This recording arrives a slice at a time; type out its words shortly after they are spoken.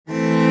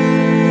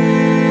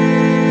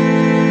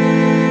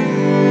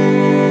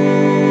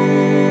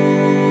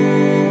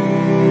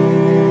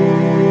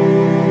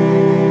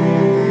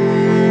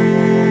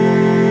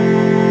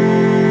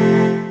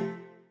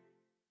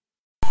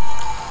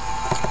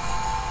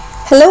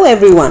Hello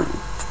everyone,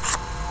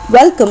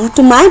 welcome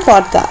to my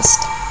podcast.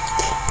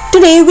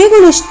 Today we're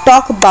going to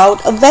talk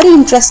about a very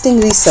interesting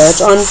research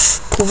on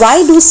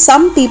why do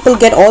some people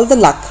get all the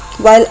luck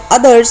while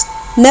others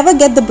never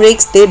get the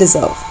breaks they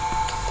deserve.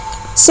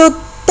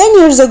 So 10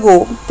 years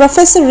ago,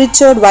 Professor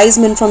Richard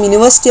Wiseman from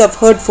University of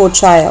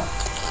Hertfordshire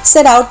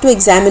set out to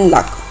examine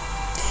luck.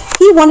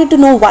 He wanted to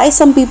know why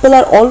some people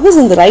are always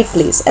in the right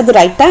place at the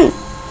right time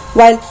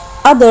while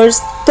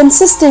others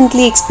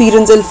consistently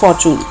experience ill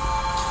fortune.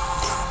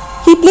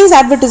 He placed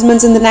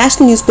advertisements in the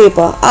national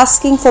newspaper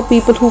asking for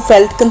people who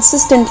felt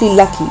consistently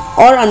lucky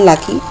or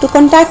unlucky to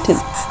contact him.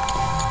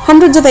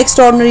 Hundreds of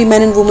extraordinary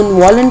men and women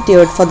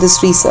volunteered for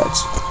this research,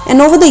 and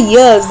over the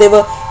years they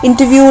were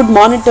interviewed,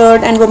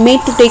 monitored, and were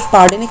made to take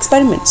part in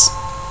experiments.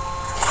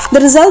 The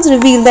results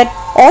reveal that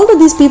although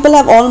these people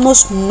have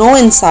almost no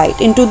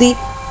insight into the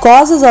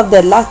causes of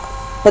their luck,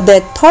 but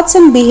their thoughts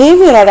and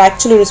behavior are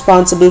actually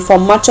responsible for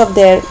much of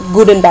their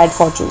good and bad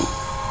fortune.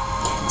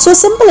 So a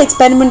simple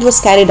experiment was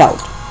carried out.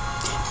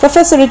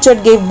 Professor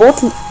Richard gave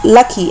both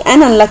lucky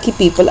and unlucky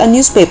people a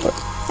newspaper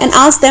and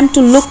asked them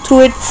to look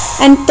through it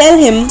and tell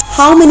him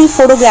how many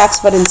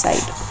photographs were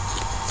inside.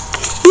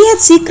 He had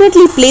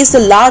secretly placed a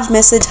large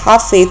message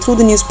halfway through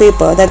the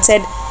newspaper that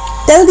said,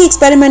 "Tell the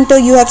experimenter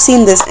you have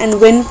seen this and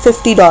win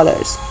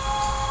 $50."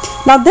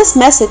 Now this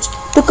message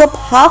took up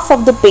half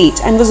of the page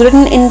and was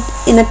written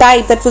in a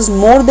type that was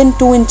more than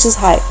 2 inches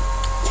high.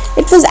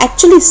 It was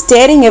actually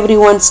staring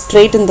everyone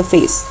straight in the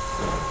face.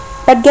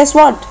 But guess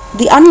what?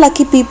 The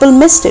unlucky people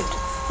missed it,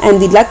 and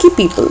the lucky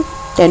people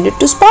tended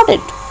to spot it.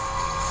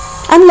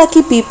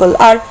 Unlucky people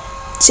are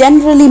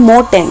generally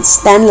more tense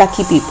than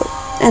lucky people,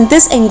 and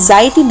this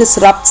anxiety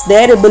disrupts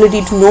their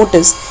ability to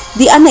notice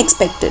the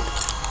unexpected.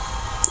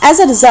 As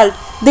a result,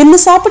 they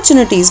miss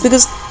opportunities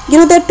because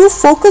they're too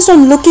focused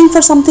on looking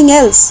for something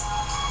else.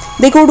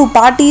 They go to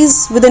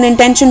parties with an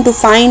intention to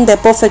find their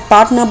perfect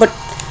partner but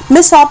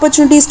miss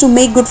opportunities to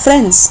make good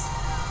friends.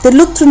 They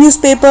look through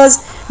newspapers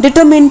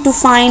determined to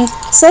find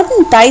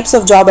certain types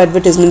of job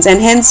advertisements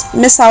and hence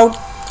miss out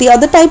the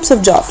other types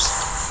of jobs.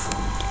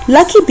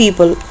 Lucky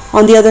people,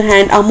 on the other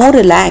hand, are more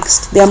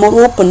relaxed, they are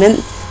more open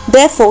and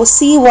therefore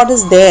see what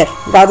is there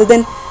rather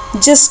than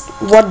just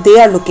what they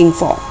are looking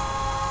for.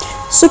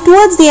 So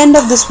towards the end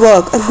of this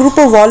work, a group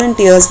of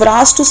volunteers were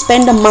asked to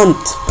spend a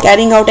month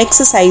carrying out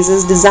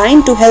exercises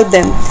designed to help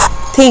them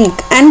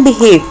think and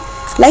behave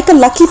like a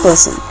lucky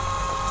person.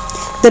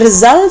 The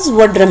results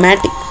were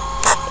dramatic.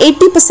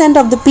 80%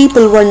 of the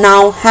people were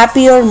now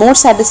happier, more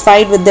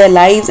satisfied with their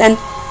lives, and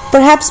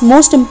perhaps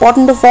most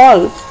important of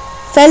all,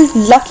 felt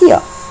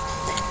luckier.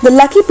 The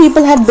lucky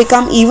people had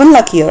become even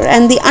luckier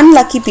and the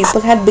unlucky people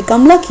had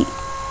become lucky.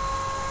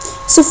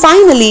 So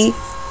finally,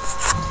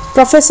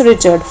 Professor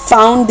Richard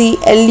found the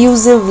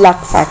elusive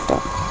luck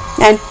factor.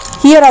 And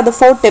here are the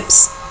 4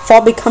 tips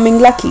for becoming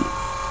lucky.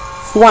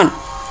 1.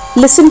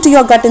 Listen to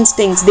your gut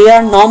instincts. They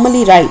are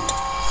normally right.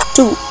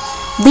 2.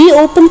 Be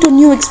open to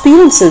new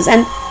experiences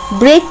and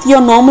break your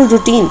normal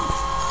routine.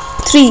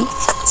 3.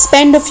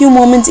 Spend a few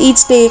moments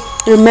each day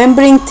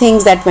remembering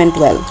things that went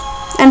well.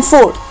 And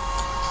 4.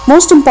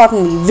 Most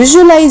importantly,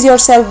 visualize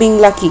yourself being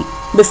lucky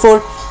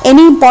before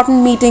any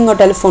important meeting or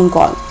telephone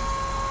call.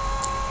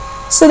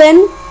 So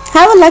then,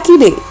 have a lucky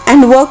day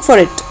and work for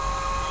it.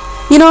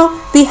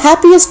 The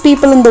happiest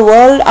people in the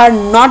world are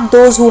not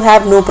those who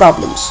have no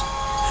problems,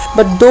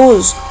 but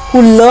those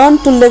who learn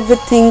to live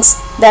with things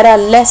that are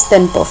less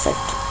than perfect.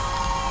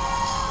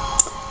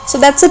 So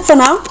that's it for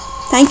now.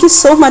 Thank you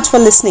so much for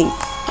listening.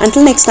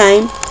 Until next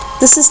time,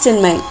 this is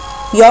Chinmay,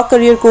 your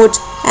career coach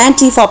and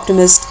chief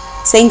optimist,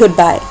 saying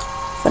goodbye.